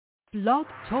Blog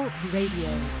Talk Radio.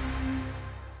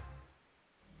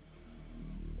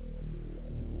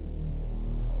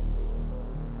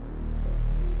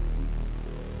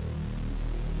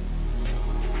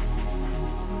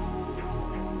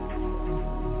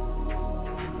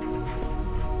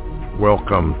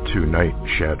 Welcome to Night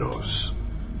Shadows.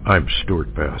 I'm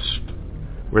Stuart Best,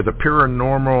 where the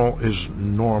paranormal is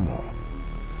normal,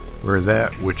 where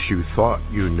that which you thought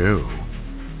you knew,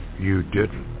 you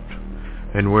didn't,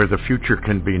 and where the future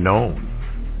can be known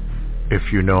if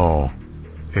you know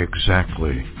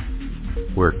exactly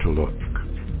where to look.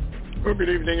 Well, good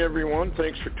evening, everyone.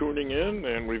 Thanks for tuning in,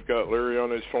 and we've got Larry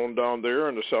on his phone down there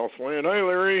in the Southland. Hi,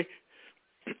 Larry.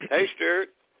 Hey, Stuart.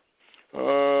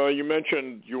 You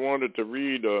mentioned you wanted to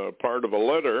read part of a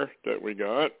letter that we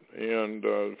got, and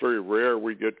very rare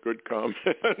we get good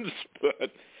comments,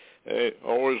 but hey,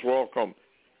 always welcome.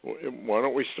 Why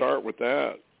don't we start with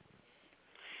that?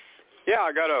 Yeah,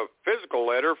 I got a physical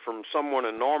letter from someone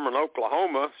in Norman,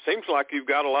 Oklahoma. Seems like you've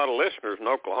got a lot of listeners in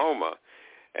Oklahoma.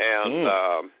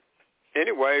 And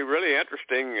anyway, really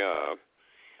interesting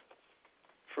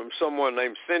from someone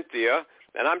named Cynthia.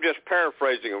 And I'm just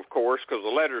paraphrasing, of course, because the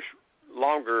letter's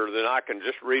longer than I can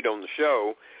just read on the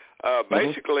show.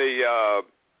 Basically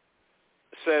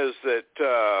says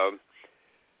that,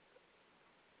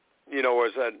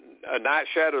 as a Night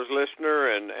Shadows listener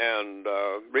and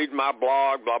read my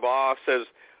blog, blah, blah, says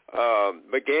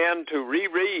began to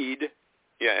reread,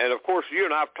 and of course you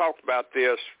and I have talked about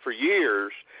this for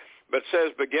years, but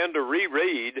says began to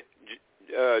reread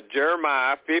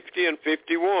Jeremiah 50 and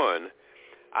 51.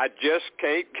 I just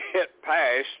can't get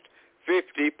past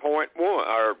 50.1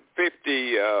 or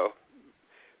 50,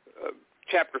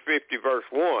 chapter 50, verse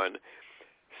 1,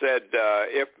 said,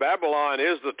 if Babylon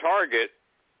is the target,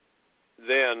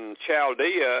 then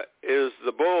Chaldea is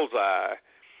the bullseye,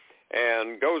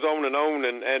 and goes on,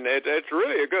 and it's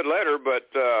really a good letter, but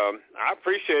I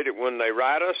appreciate it when they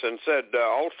write us, and said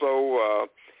also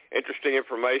interesting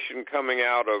information coming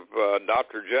out of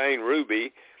Dr. Jane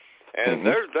Ruby, and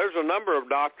there's a number of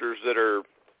doctors that are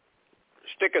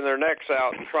sticking their necks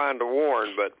out and trying to warn,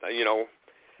 but,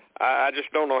 I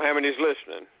just don't know how many's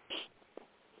listening.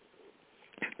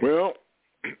 Well,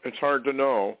 it's hard to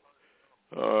know.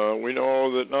 We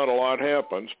know that not a lot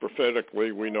happens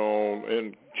prophetically. We know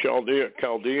in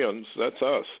Chaldeans, that's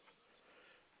us.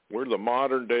 We're the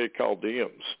modern-day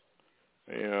Chaldeans.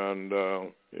 And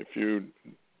if you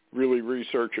really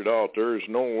research it out, there is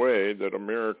no way that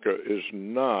America is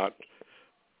not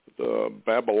the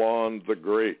Babylon the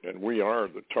Great, and we are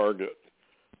the target.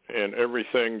 And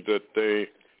everything that the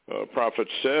prophet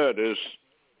said is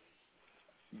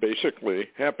basically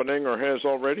happening or has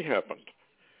already happened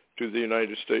to the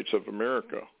United States of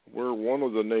America. We're one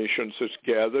of the nations that's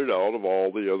gathered out of all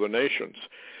the other nations.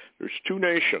 There's two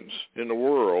nations in the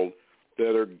world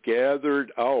that are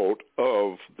gathered out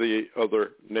of the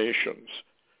other nations.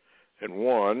 And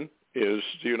one is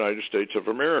the United States of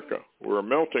America. We're a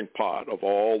melting pot of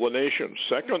all the nations.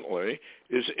 Secondly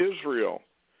is Israel,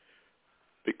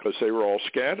 because they were all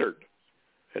scattered.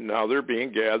 And now they're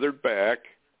being gathered back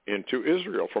into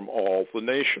Israel from all the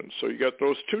nations. So you got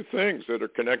those two things that are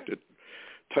connected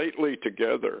tightly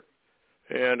together.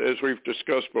 And as we've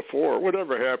discussed before,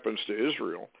 whatever happens to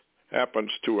Israel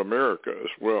happens to America as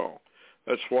well.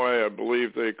 That's why I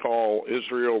believe they call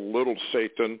Israel Little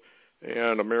Satan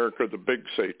and America the Big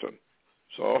Satan.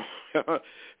 So, yeah,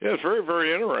 it's very,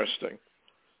 very interesting.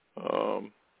 I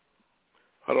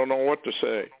don't know what to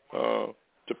say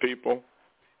to people.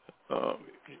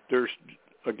 There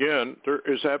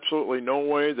is absolutely no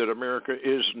way that America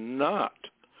is not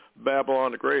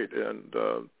Babylon the Great. And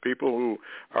people who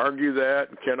argue that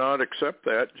and cannot accept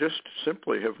that just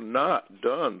simply have not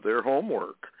done their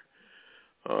homework.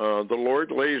 The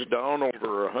Lord lays down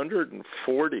over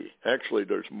 140, actually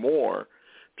there's more,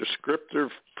 descriptive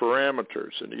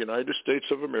parameters, and the United States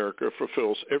of America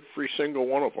fulfills every single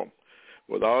one of them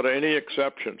without any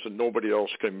exceptions, and nobody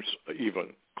else comes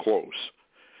even close.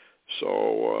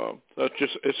 So that's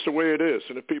just, it's the way it is.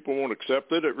 And if people won't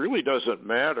accept it, it really doesn't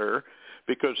matter,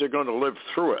 because they're going to live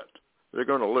through it. They're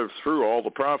going to live through all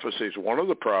the prophecies. One of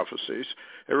the prophecies,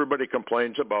 everybody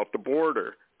complains about the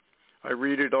border. I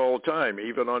read it all the time,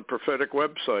 even on prophetic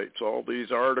websites, all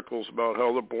these articles about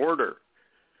how the border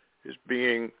is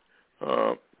being,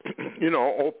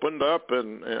 opened up,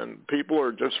 and people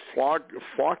are just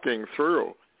flocking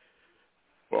through.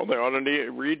 Well, they ought to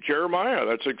read Jeremiah.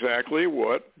 That's exactly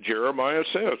what Jeremiah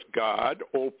says. God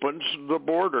opens the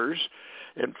borders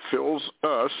and fills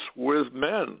us with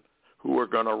men who are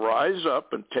going to rise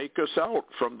up and take us out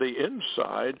from the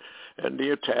inside, and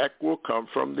the attack will come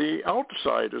from the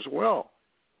outside as well.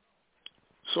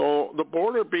 So the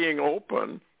border being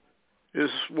open is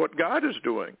what God is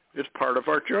doing. It's part of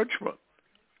our judgment.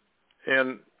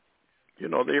 And, you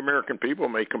know, the American people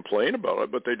may complain about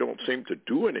it, but they don't seem to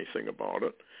do anything about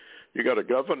it. You got a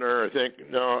governor, I think,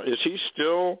 now, is he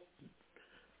still,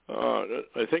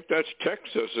 I think that's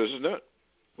Texas, isn't it,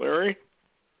 Larry?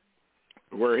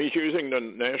 Where he's using the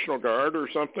National Guard or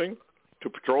something to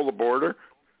patrol the border?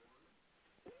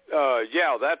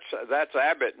 Yeah, that's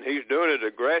Abbott, and he's doing it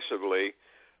aggressively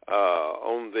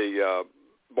on the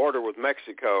border with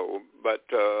Mexico. But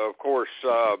of course,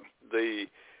 the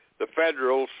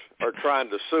Federals are trying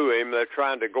to sue him. They're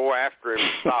trying to go after him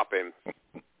and stop him.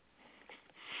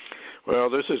 Well,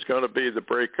 this is going to be the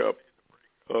breakup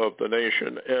of the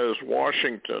nation as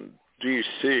Washington,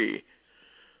 D.C.,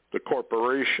 the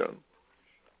corporation,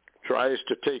 tries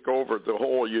to take over the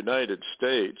whole United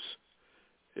States.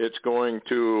 It's going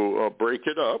to break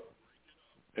it up,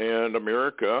 and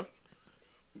America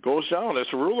goes down.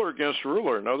 It's ruler against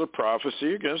ruler, another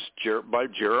prophecy by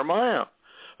Jeremiah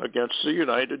against the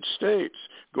United States.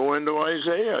 Go into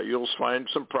Isaiah. You'll find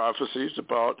some prophecies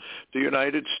about the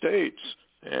United States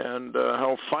and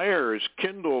how fire is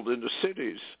kindled in the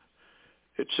cities,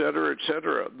 et cetera, et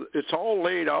cetera. It's all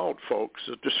laid out, folks,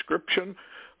 a description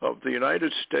of the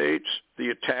United States, the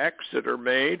attacks that are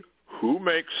made, who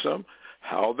makes them,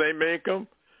 how they make them,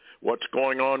 what's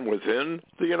going on within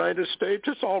the United States.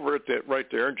 It's all right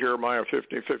there in Jeremiah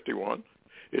 50:51.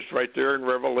 It's right there in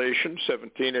Revelation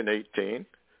 17 and 18.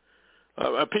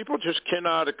 People just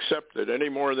cannot accept it any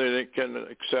more than they can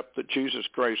accept that Jesus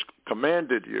Christ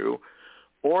commanded you,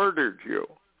 ordered you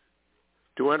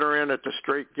to enter in at the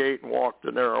straight gate and walk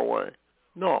the narrow way.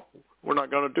 No, we're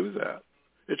not going to do that.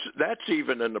 That's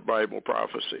even in the Bible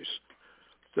prophecies,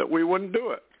 that we wouldn't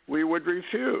do it. We would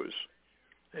refuse.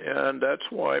 And that's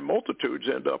why multitudes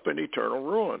end up in eternal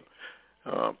ruin.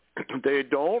 They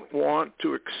don't want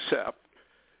to accept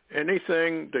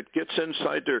anything that gets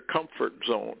inside their comfort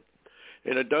zone.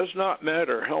 And it does not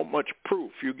matter how much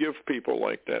proof you give people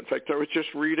like that. In fact, I was just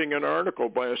reading an article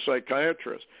by a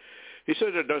psychiatrist. He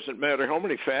said it doesn't matter how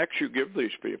many facts you give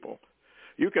these people.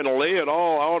 You can lay it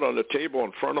all out on the table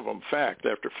in front of them, fact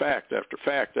after fact after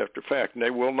fact after fact, and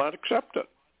they will not accept it.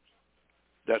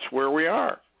 That's where we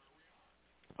are.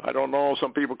 I don't know,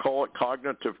 some people call it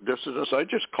cognitive dissonance. I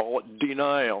just call it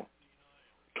denial,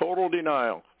 total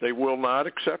denial. They will not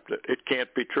accept it. It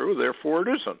can't be true, therefore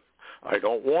it isn't. I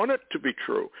don't want it to be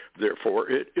true, therefore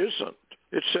it isn't,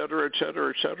 et cetera, et cetera,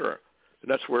 et cetera.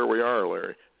 And that's where we are,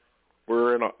 Larry.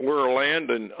 We're a land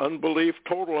in unbelief,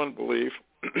 total unbelief,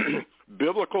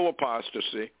 biblical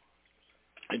apostasy,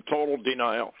 and total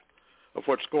denial of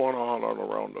what's going on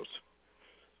around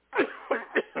us.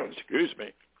 Excuse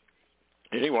me.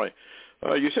 Anyway,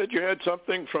 you said you had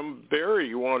something from Barry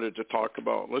you wanted to talk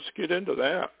about. Let's get into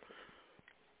that.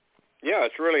 Yeah,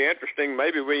 it's really interesting.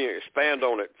 Maybe we can expand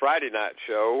on it Friday night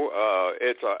show.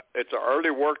 It's an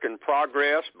early work in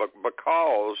progress, but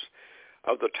because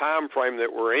of the time frame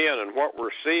that we're in and what we're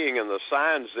seeing and the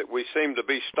signs that we seem to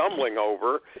be stumbling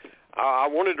over, I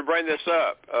wanted to bring this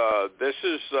up. This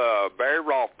is Barry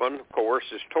Rothman, of course,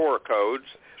 his Torah codes.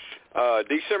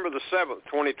 December the 7th,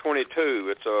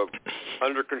 2022. It's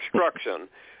under construction,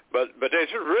 but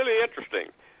it's really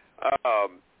interesting.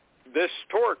 This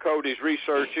Torah code he's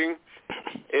researching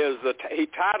he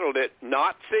titled it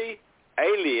 "Nazi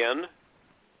Alien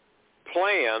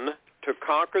Plan to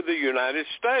Conquer the United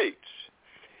States."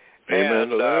 Amen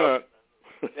to that.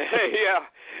 Yeah,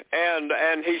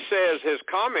 and he says his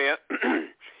comment,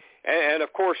 and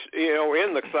of course, you know,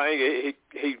 in the thing,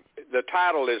 the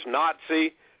title is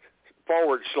Nazi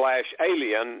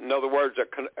 /alien, in other words,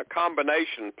 a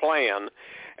combination plan.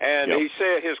 And he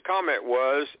said his comment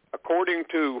was, according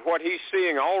to what he's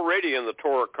seeing already in the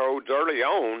Torah codes early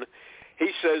on,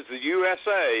 he says the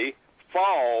USA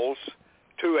falls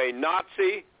to a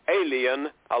Nazi alien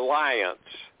alliance.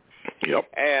 Yep.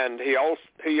 And he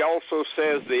also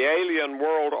says the alien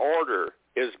world order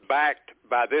is backed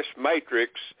by this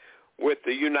matrix with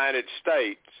the United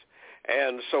States.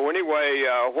 And so anyway,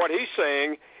 what he's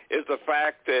saying is the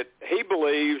fact that he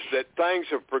believes that things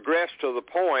have progressed to the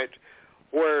point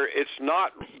where it's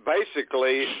not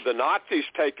basically the Nazis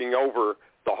taking over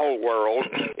the whole world.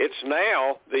 It's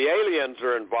now the aliens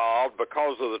are involved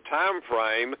because of the time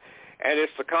frame, and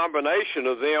it's the combination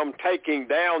of them taking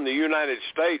down the United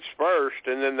States first,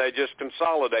 and then they just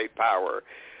consolidate power.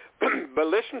 But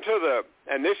listen to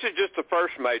and this is just the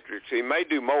first matrix. He may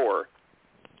do more.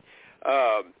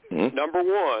 Number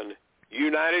one,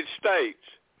 United States.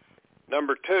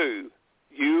 Number two,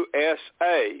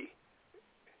 USA.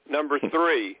 Number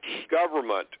three,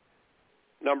 government.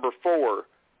 Number four,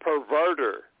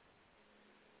 perverter.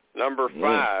 Number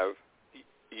 5,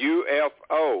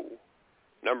 UFO.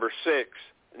 Number 6,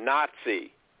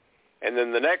 Nazi. And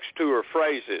then the next 2 are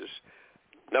phrases.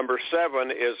 Number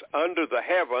 7 is under the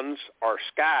heavens or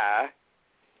sky.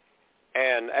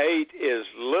 And 8 is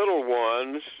little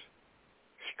ones,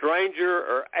 stranger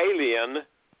or alien,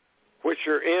 which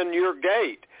are in your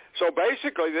gate. So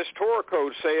basically this Torah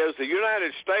code says the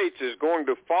United States is going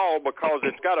to fall because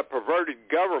it's got a perverted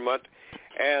government,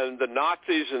 and the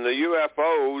Nazis and the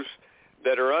UFOs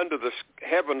that are under the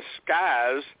heaven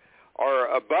skies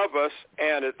are above us,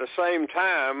 and at the same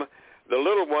time, the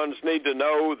little ones need to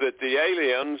know that the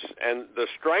aliens and the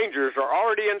strangers are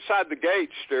already inside the gate,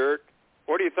 Stuart.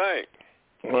 What do you think?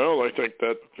 Well, I think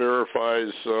that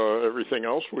verifies everything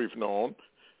else we've known,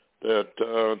 that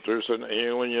there's an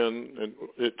alien, and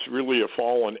it's really a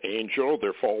fallen angel.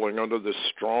 They're falling under this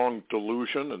strong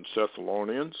delusion in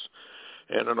Thessalonians,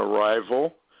 and an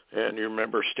arrival. And you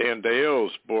remember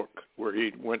Standeo's book where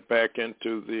he went back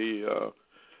into the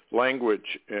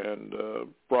language and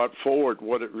brought forward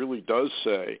what it really does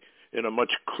say in a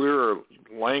much clearer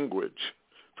language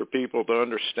for people to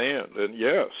understand. And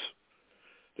yes,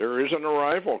 there is an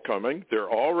arrival coming. They're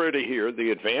already here.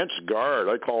 The advance guard,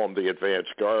 I call them the advance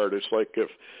guard. It's like if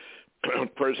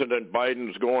President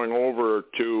Biden's going over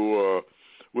to,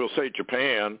 we'll say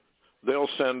Japan, they'll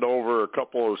send over a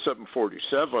couple of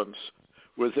 747s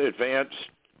with advanced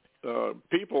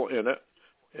people in it,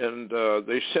 and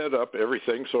they set up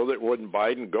everything so that when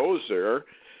Biden goes there,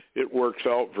 it works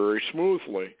out very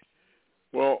smoothly.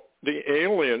 Well, the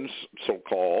aliens,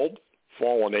 so-called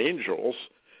fallen angels,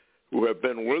 who have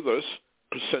been with us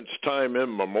since time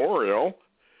immemorial,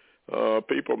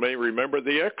 people may remember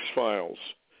the X-Files,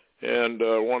 and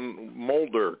one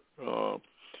Mulder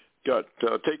got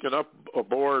taken up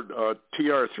aboard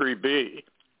TR-3B,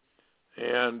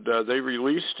 and they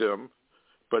released him,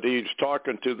 but he's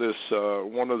talking to this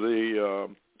one of the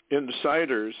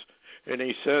insiders, and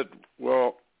he said,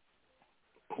 well,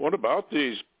 what about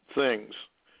these things,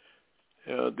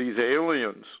 these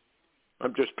aliens?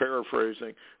 I'm just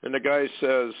paraphrasing. And the guy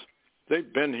says,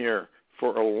 they've been here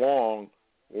for a long,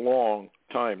 long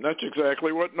time. That's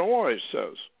exactly what Noise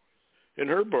says in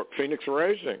her book, Phoenix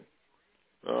Rising,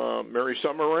 Mary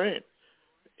Summer Rain.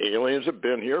 Aliens have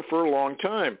been here for a long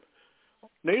time.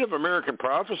 Native American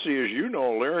prophecy, as you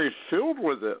know, Larry, filled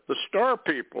with it. The Star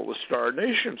people, the Star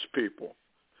Nations people.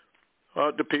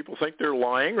 Do people think they're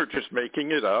lying or just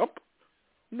making it up?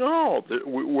 No,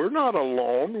 we're not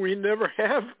alone. We never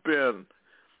have been.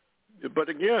 But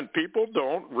again, people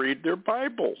don't read their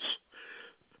Bibles,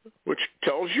 which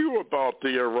tells you about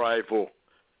the arrival.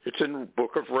 It's in the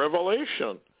book of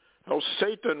Revelation, how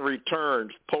Satan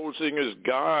returns posing as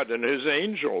God and his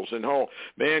angels, and how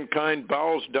mankind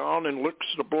bows down and licks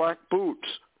the black boots,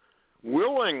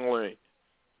 willingly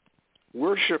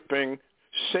worshiping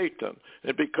Satan.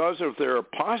 And because of their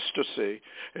apostasy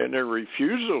and their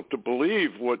refusal to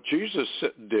believe what Jesus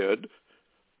did,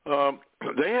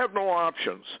 they have no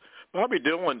options. Bobby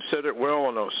Dylan said it well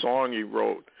in a song he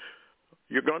wrote.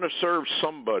 You're going to serve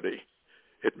somebody.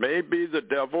 It may be the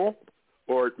devil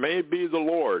or it may be the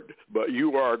Lord, but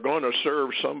you are going to serve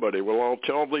somebody. Well, I'll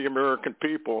tell the American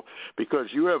people, because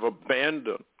you have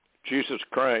abandoned Jesus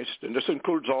Christ, and this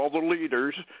includes all the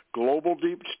leaders, global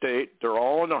deep state. They're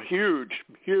all in a huge,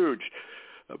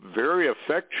 very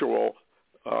effectual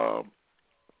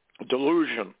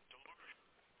delusion.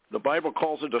 The Bible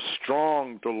calls it a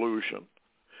strong delusion.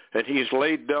 And he's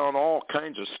laid down all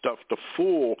kinds of stuff to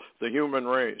fool the human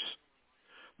race.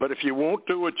 But if you won't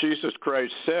do what Jesus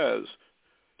Christ says,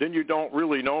 then you don't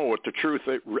really know what the truth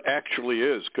actually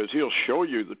is, because he'll show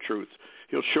you the truth.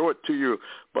 He'll show it to you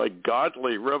by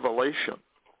godly revelation.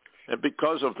 And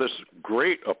because of this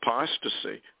great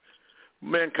apostasy,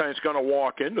 mankind's going to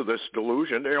walk into this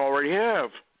delusion. They already have.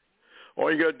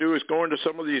 All you got to do is go into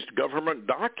some of these government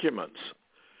documents.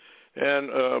 And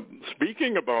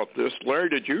speaking about this, Larry,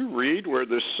 did you read where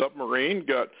this submarine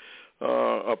got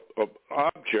an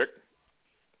object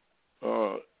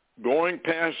going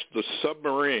past the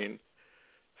submarine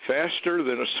faster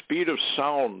than a speed of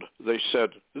sound, they said.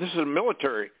 This is a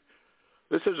military.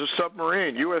 This is a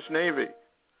submarine, U.S. Navy.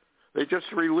 They just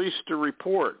released a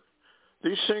report.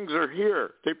 These things are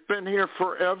here. They've been here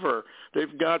forever.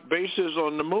 They've got bases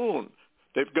on the moon.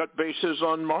 They've got bases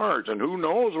on Mars, and who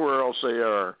knows where else they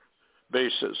are.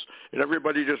 Bases. And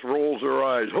everybody just rolls their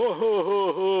eyes. Ho, ho,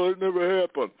 ho, ho, it never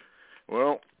happened.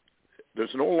 Well,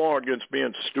 there's no law against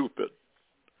being stupid.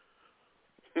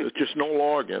 There's just no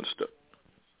law against it.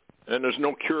 And there's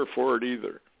no cure for it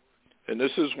either. And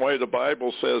this is why the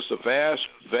Bible says the vast,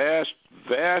 vast,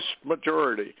 vast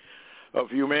majority of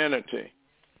humanity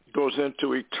goes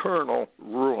into eternal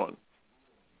ruin.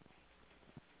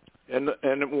 And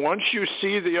once you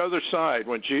see the other side,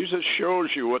 when Jesus shows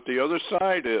you what the other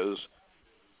side is,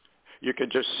 you can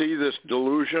just see this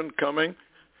delusion coming.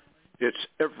 It's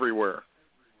everywhere.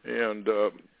 And,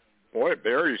 boy,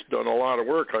 Barry's done a lot of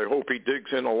work. I hope he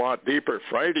digs in a lot deeper.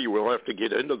 Friday we'll have to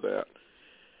get into that.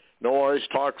 Noah always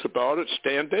talks about it.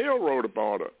 Stan Dale wrote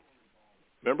about it.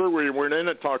 Remember, we went in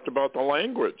and talked about the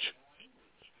language,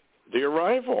 the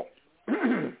arrival.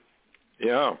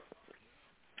 Yeah.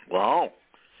 Wow.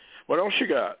 What else you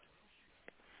got?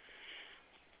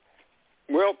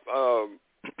 Well,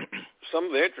 some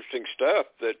of the interesting stuff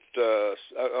that,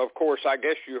 of course, I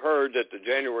guess you heard that the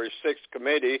January 6th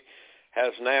committee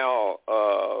has now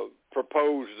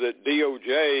proposed that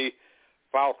DOJ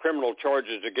file criminal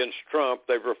charges against Trump.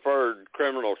 They've referred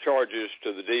criminal charges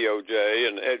to the DOJ,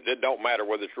 and it don't matter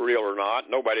whether it's real or not.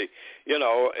 Nobody,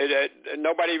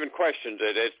 nobody even questions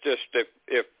it. It's just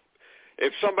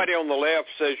if somebody on the left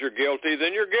says you're guilty,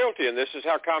 then you're guilty, and this is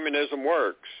how communism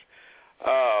works.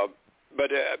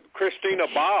 But Christina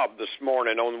Bobb this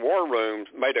morning on War Room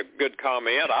made a good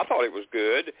comment. I thought it was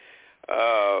good.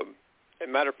 As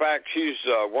a matter of fact, she's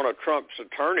one of Trump's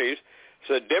attorneys,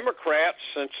 said Democrats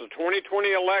since the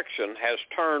 2020 election has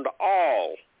turned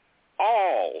all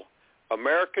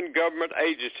American government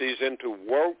agencies into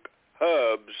woke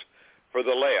hubs for the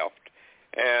left.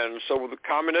 And so the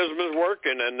communism is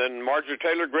working. And then Marjorie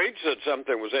Taylor Greene said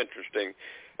something was interesting.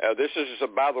 This is,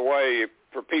 by the way,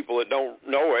 for people that don't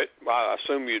know it, I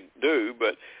assume you do,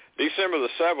 but December the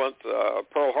 7th,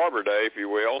 Pearl Harbor Day, if you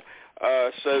will,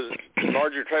 says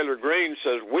Marjorie Taylor Greene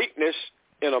says weakness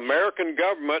in American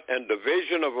government and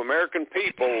division of American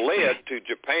people led to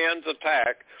Japan's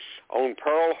attack on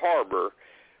Pearl Harbor.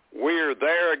 We're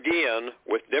there again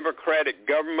with democratic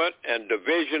government and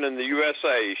division in the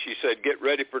USA. She said, get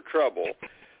ready for trouble.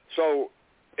 So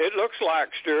it looks like,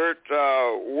 Stuart,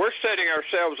 we're setting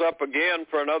ourselves up again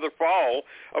for another fall.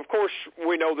 Of course,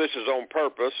 we know this is on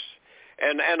purpose.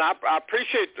 And I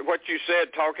appreciate what you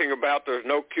said talking about there's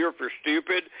no cure for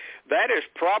stupid. That is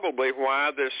probably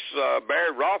why this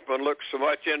Barry Rothman looks so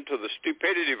much into the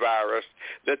stupidity virus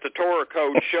that the Torah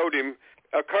code showed him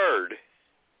occurred.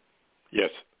 Yes.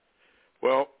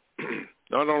 Well,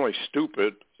 not only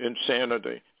stupid,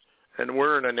 insanity. And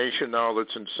we're in a nation now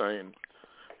that's insane.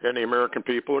 And the American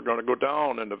people are going to go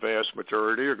down, and the vast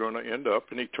majority are going to end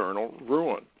up in eternal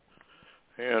ruin.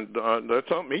 And that's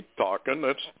not me talking.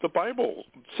 That's the Bible.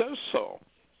 It says so,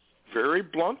 very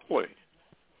bluntly.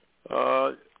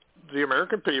 The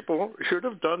American people should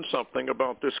have done something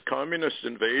about this communist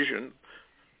invasion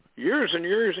years and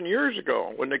years and years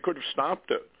ago when they could have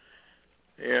stopped it.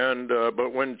 And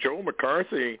but when Joe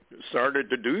McCarthy started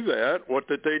to do that, what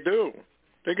did they do?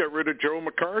 They got rid of Joe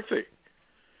McCarthy.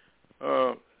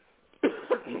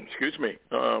 Excuse me.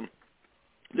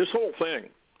 This whole thing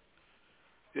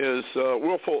is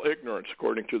willful ignorance,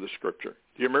 according to the Scripture.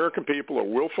 The American people are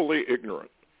willfully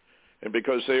ignorant. And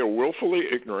because they are willfully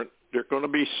ignorant, they're going to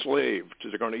be slaved.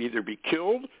 They're going to either be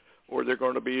killed or they're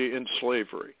going to be in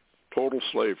slavery, total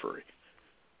slavery.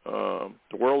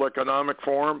 The World Economic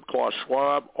Forum, Klaus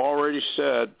Schwab, already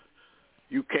said,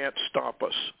 you can't stop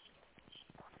us.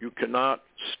 You cannot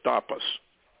stop us.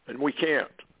 And we can't.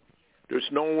 There's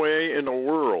no way in the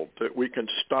world that we can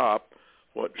stop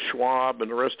what Schwab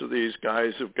and the rest of these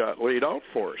guys have got laid out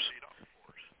for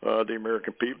us. The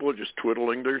American people are just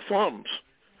twiddling their thumbs.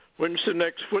 When's the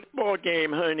next football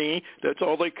game, honey? That's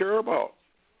all they care about.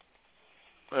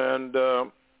 And,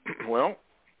 well,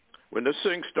 when this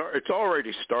thing starts, it's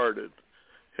already started.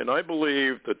 And I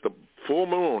believe that the full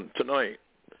moon tonight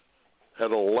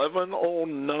at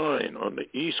 11:09 on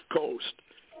the East Coast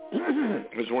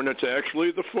is when it's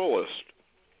actually the fullest.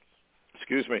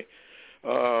 Excuse me.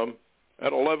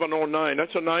 At 11:09,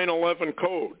 that's a 9/11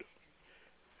 code.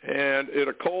 And it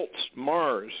occults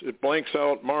Mars. It blanks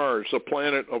out Mars, a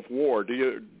planet of war.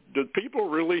 Do people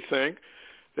really think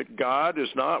that God is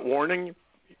not warning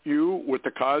you with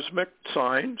the cosmic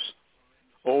signs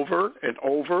over and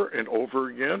over and over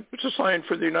again? It's a sign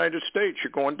for the United States.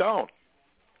 You're going down.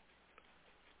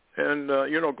 And,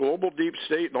 global deep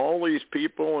state and all these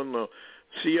people and the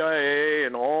CIA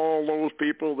and all those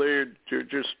people, they're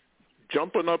just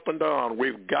jumping up and down.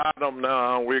 We've got them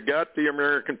now. We've got the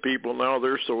American people now.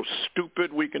 They're so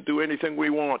stupid we can do anything we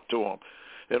want to them.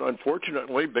 And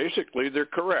unfortunately, basically, they're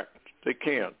correct. They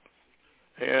can.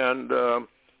 And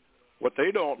what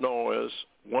they don't know is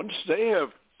once they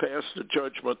have passed the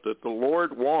judgment that the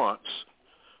Lord wants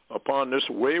upon this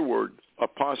wayward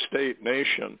apostate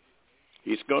nation,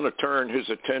 he's going to turn his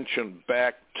attention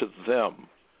back to them.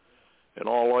 And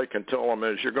all I can tell them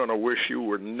is you're going to wish you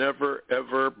were never,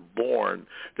 ever born,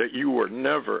 that you were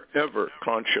never, ever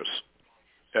conscious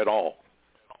at all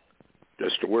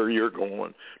as to where you're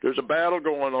going. There's a battle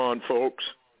going on, folks.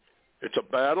 It's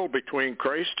a battle between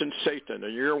Christ and Satan,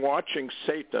 and you're watching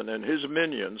Satan and his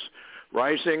minions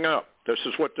rising up. This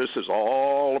is what this is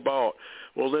all about.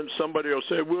 Well, then somebody will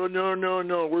say, well,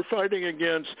 no, we're fighting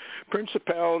against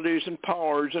principalities and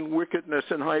powers and wickedness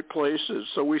in high places,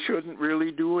 so we shouldn't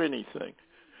really do anything.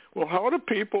 Well, how do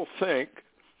people think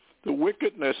the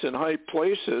wickedness in high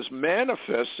places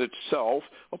manifests itself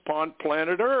upon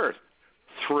planet Earth?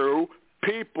 Through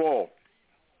people.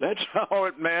 That's how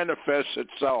it manifests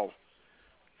itself.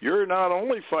 You're not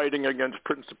only fighting against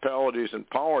principalities and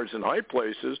powers in high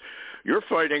places, you're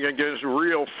fighting against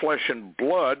real flesh and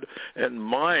blood and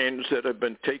minds that have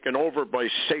been taken over by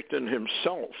Satan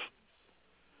himself.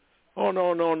 Oh,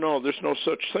 no, there's no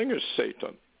such thing as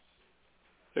Satan.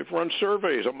 They've run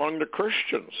surveys among the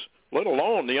Christians, let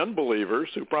alone the unbelievers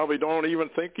who probably don't even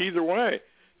think either way.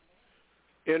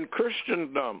 In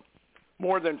Christendom,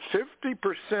 more than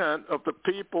 50% of the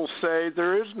people say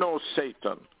there is no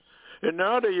Satan. And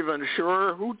not even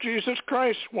sure who Jesus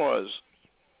Christ was.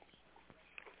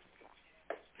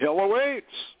 Hell awaits.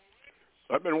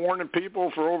 I've been warning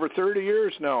people for over 30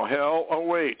 years now. Hell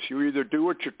awaits. You either do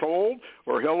what you're told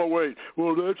or hell awaits.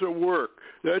 Well, that's a work.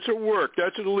 That's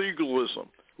a legalism.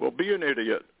 Well, be an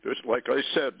idiot. Like I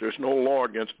said, there's no law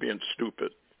against being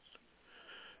stupid.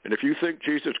 And if you think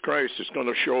Jesus Christ is going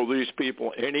to show these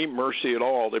people any mercy at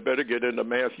all, they better get into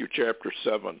Matthew chapter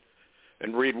 7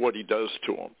 and read what he does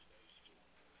to them.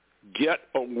 Get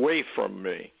away from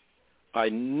me. I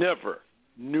never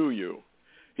knew you.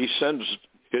 He sends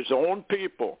his own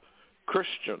people,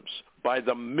 Christians, by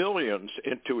the millions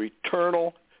into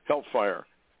eternal hellfire.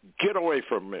 Get away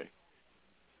from me.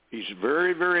 He's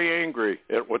very, very angry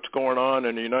at what's going on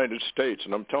in the United States.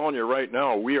 And I'm telling you right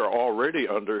now, we are already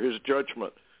under his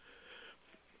judgment.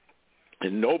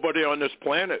 And nobody on this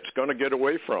planet is going to get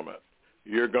away from it.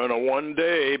 You're going to one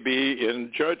day be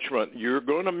in judgment. You're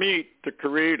going to meet the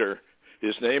Creator.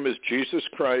 His name is Jesus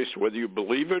Christ, whether you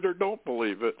believe it or don't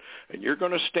believe it. And you're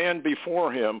going to stand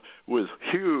before him with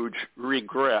huge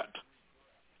regret.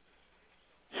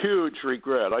 Huge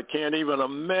regret. I can't even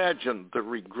imagine the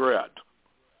regret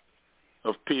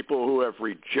of people who have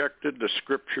rejected the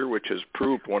Scripture, which has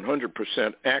proved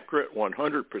 100% accurate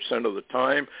 100% of the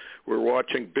time. We're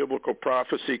watching biblical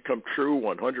prophecy come true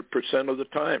 100% of the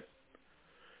time.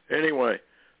 Anyway,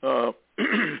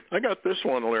 I got this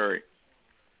one, Larry.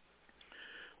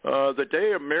 The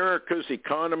day America's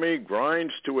economy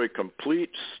grinds to a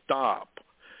complete stop,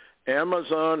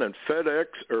 Amazon and FedEx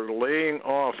are laying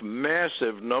off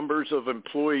massive numbers of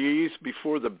employees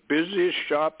before the busiest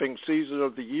shopping season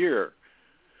of the year.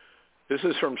 This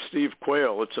is from Steve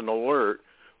Quayle. It's an alert.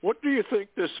 What do you think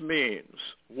this means?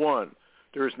 One,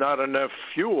 there's not enough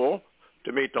fuel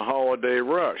to meet the holiday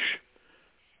rush.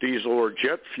 Diesel or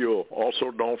jet fuel. Also,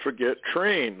 don't forget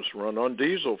trains run on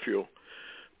diesel fuel.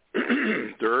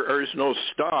 There is no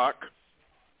stock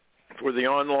for the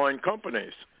online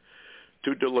companies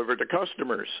to deliver to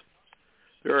customers.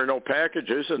 There are no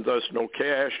packages and thus no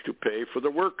cash to pay for the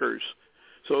workers.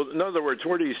 So in other words,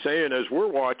 what he's saying is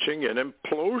we're watching an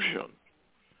implosion.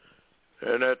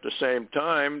 And at the same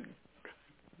time,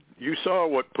 you saw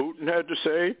what Putin had to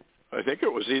say. I think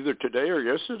it was either today or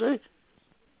yesterday,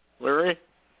 Larry?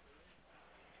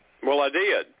 Well, I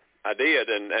did,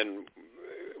 and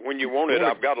when you want it,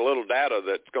 I've got a little data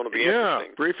that's going to be interesting.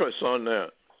 Yeah, brief us on that.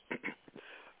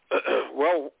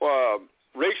 Well,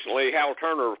 recently, Hal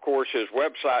Turner, of course, his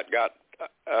website got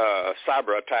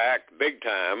cyber attacked big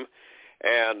time,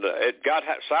 and it got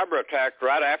cyber attacked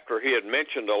right after he had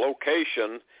mentioned a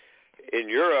location in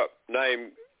Europe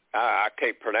named, I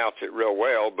can't pronounce it real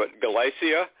well, but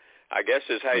Galicia, I guess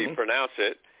is how you pronounce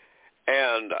it,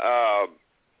 and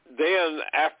then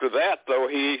after that, though,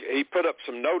 he put up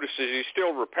some notices. He's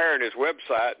still repairing his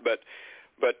website, but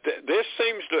this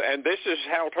seems to, and this is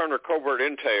Hal Turner Covert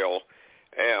Intel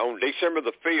on December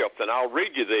the 5th, and I'll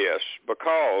read you this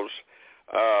because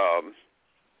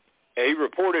he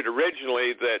reported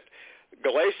originally that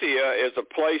Galicia is a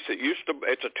place that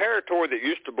it's a territory that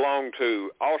used to belong to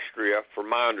Austria, from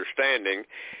my understanding,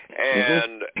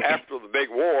 and after the big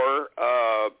war,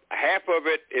 half of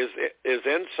it is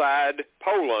inside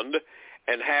Poland,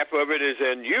 and half of it is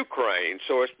in Ukraine,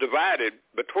 so it's divided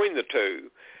between the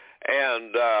two.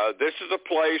 And this is a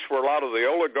place where a lot of the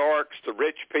oligarchs, the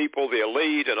rich people, the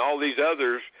elite, and all these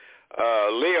others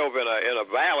live in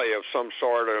a valley of some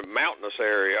sort, a mountainous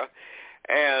area.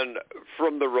 And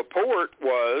from the report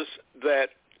was that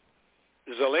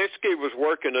Zelensky was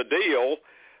working a deal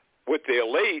with the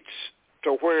elites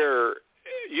to where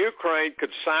Ukraine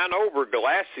could sign over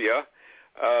Galicia,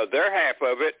 their half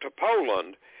of it, to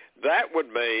Poland. That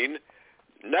would mean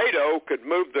NATO could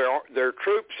move their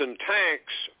troops and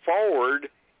tanks forward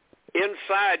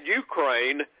inside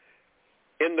Ukraine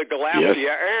in the Galicia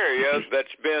area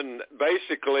that's been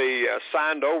basically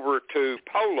signed over to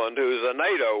Poland, who is a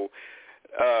NATO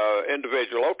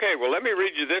individual. Okay, well, let me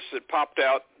read you this that popped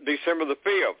out December the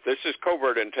 5th. This is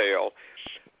covert intel.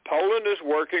 Poland is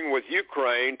working with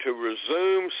Ukraine to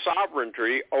resume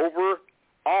sovereignty over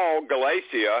all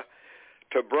Galicia,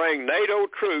 to bring NATO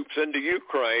troops into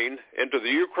the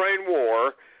Ukraine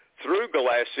war through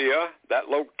Galicia, that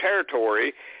low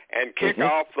territory, and kick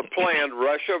off the planned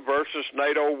Russia versus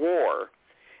NATO war.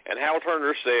 And Hal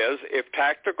Turner says, if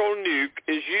tactical nuke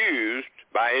is used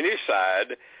by any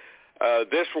side,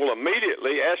 this will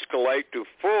immediately escalate to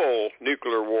full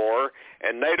nuclear war,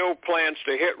 and NATO plans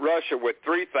to hit Russia with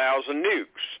 3,000 nukes.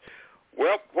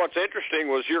 Well, what's interesting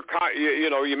was you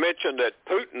mentioned that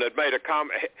Putin had made a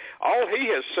comment. All he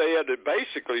has said,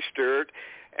 basically, Stuart,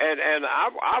 and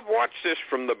I've watched this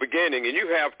from the beginning, and you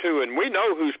have too, and we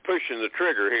know who's pushing the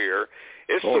trigger here.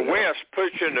 It's the West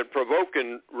pushing and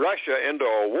provoking Russia into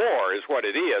a war is what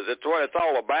it is. It's what it's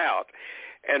all about.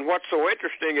 And what's so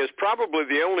interesting is probably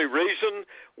the only reason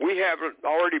we haven't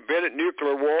already been at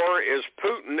nuclear war is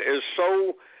Putin is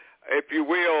so, if you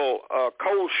will,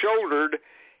 cold-shouldered.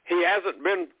 He hasn't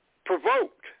been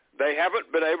provoked. They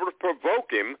haven't been able to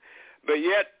provoke him, but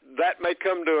yet that may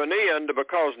come to an end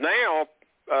because now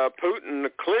Putin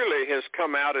clearly has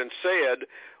come out and said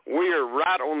we are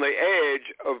right on the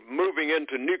edge of moving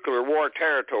into nuclear war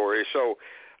territory. So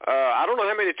I don't know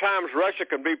how many times Russia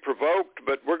can be provoked,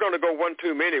 but we're going to go one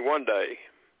too many one day.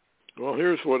 Well,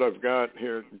 here's what I've got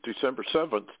here, December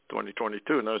 7th,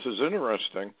 2022. Now, this is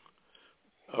interesting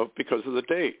because of the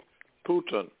date.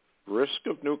 Putin, risk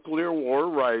of nuclear war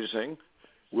rising,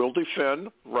 will defend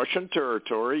Russian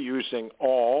territory using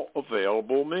all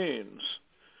available means.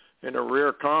 In a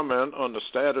rare comment on the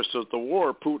status of the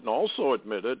war, Putin also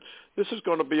admitted this is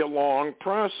going to be a long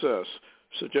process,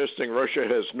 suggesting Russia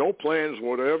has no plans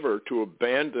whatever to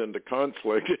abandon the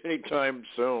conflict anytime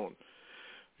soon.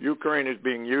 Ukraine is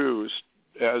being used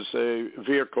as a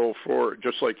vehicle for,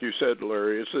 just like you said,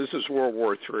 Larry, this is World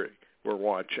War III we're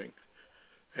watching.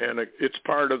 And it's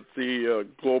part of the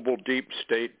global deep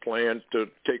state plan to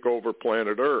take over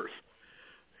planet Earth.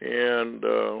 And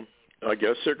I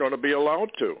guess they're going to be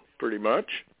allowed to, pretty much.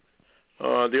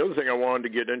 The other thing I wanted to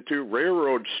get into,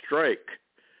 railroad strike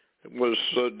was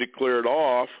declared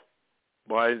off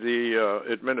by the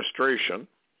administration.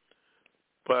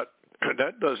 But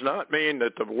that does not mean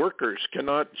that the workers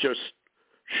cannot just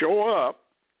show up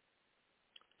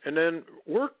and then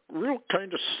work real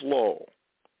kind of slow.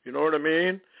 You know what I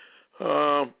mean?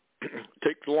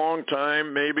 Takes a long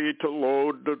time maybe to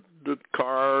load the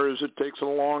cars. It takes a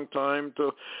long time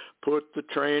to put the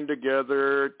train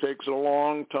together. It takes a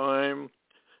long time.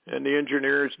 And the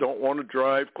engineers don't want to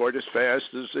drive quite as fast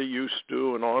as they used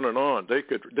to, and on and on.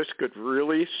 This could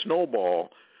really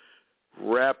snowball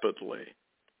rapidly.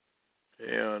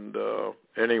 And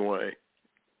anyway,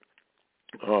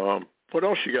 what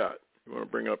else you got? You want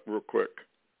to bring up real quick?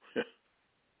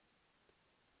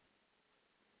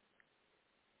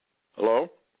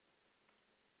 Hello?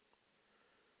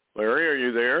 Larry, are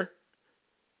you there?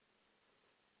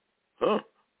 Huh.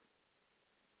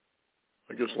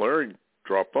 I guess Larry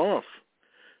dropped off.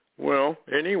 Well,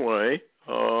 anyway,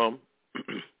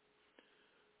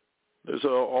 there's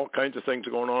all kinds of things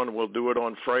going on. We'll do it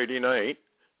on Friday night.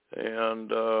 And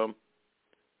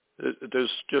there's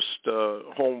just a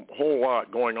whole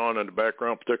lot going on in the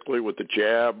background, particularly with the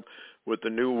jab, with the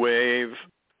new wave.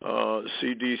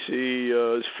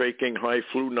 CDC is faking high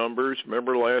flu numbers.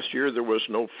 Remember last year there was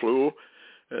no flu?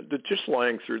 They're just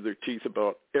lying through their teeth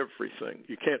about everything.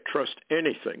 You can't trust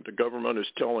anything the government is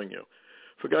telling you.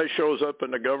 If a guy shows up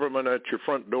in the government at your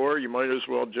front door, you might as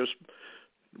well just,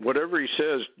 whatever he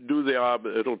says, do the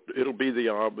opposite. It'll be the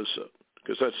opposite,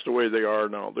 because that's the way they are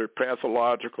now. They're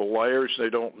pathological liars. They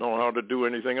don't know how to do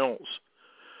anything else.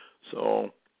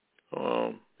 So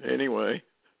anyway,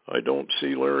 I don't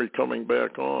see Larry coming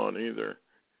back on either.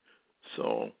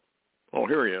 So, oh,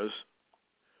 here he is.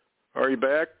 Are you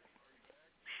back?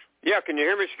 Yeah, can you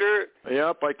hear me, Stuart?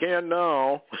 Yep, I can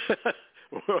now.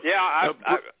 Yeah,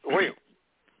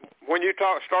 when you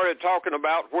started talking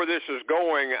about where this is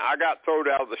going, I got thrown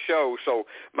out of the show. So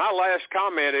my last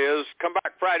comment is come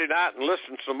back Friday night and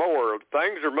listen some more.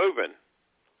 Things are moving.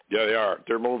 Yeah, they are.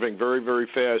 They're moving very, very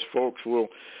fast, folks. We'll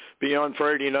be on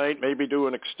Friday night, maybe do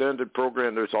an extended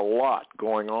program. There's a lot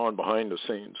going on behind the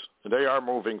scenes. They are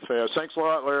moving fast. Thanks a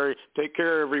lot, Larry. Take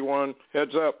care, everyone.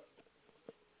 Heads up.